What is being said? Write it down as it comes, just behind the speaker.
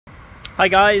Hi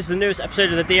guys, the newest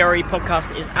episode of the DRE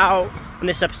podcast is out. In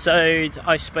this episode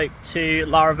I spoke to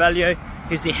Lara Velho,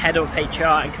 who's the head of HR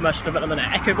and commercial development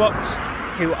at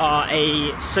Echobox, who are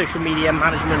a social media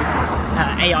management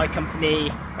AI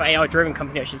company, or AI driven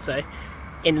company I should say,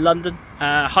 in London.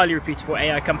 Highly reputable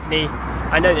AI company.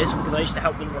 I know this because I used to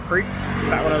help them recruit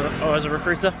back when I was a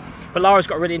recruiter. But Lara's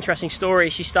got a really interesting story.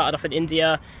 She started off in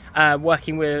India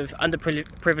working with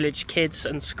underprivileged kids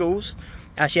and schools.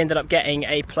 She ended up getting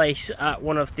a place at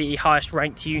one of the highest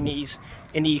ranked unis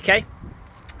in the UK.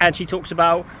 And she talks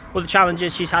about all the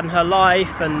challenges she's had in her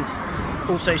life, and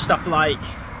also stuff like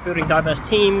building diverse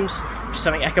teams, which is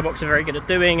something Echobox are very good at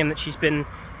doing and that she's been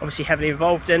obviously heavily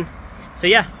involved in. So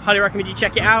yeah, highly recommend you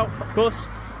check it out, of course.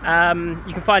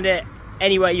 You can find it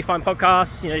anywhere you find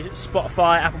podcasts,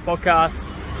 Spotify, Apple Podcasts.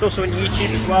 It's also on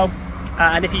YouTube as well.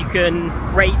 And if you can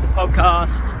rate the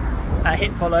podcast,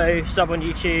 hit follow, sub on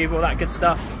YouTube, all that good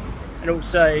stuff, and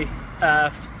also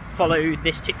follow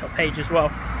this TikTok page as well,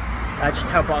 just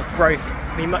to help our growth.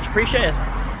 It'd be much appreciated.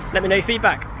 Let me know your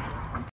feedback.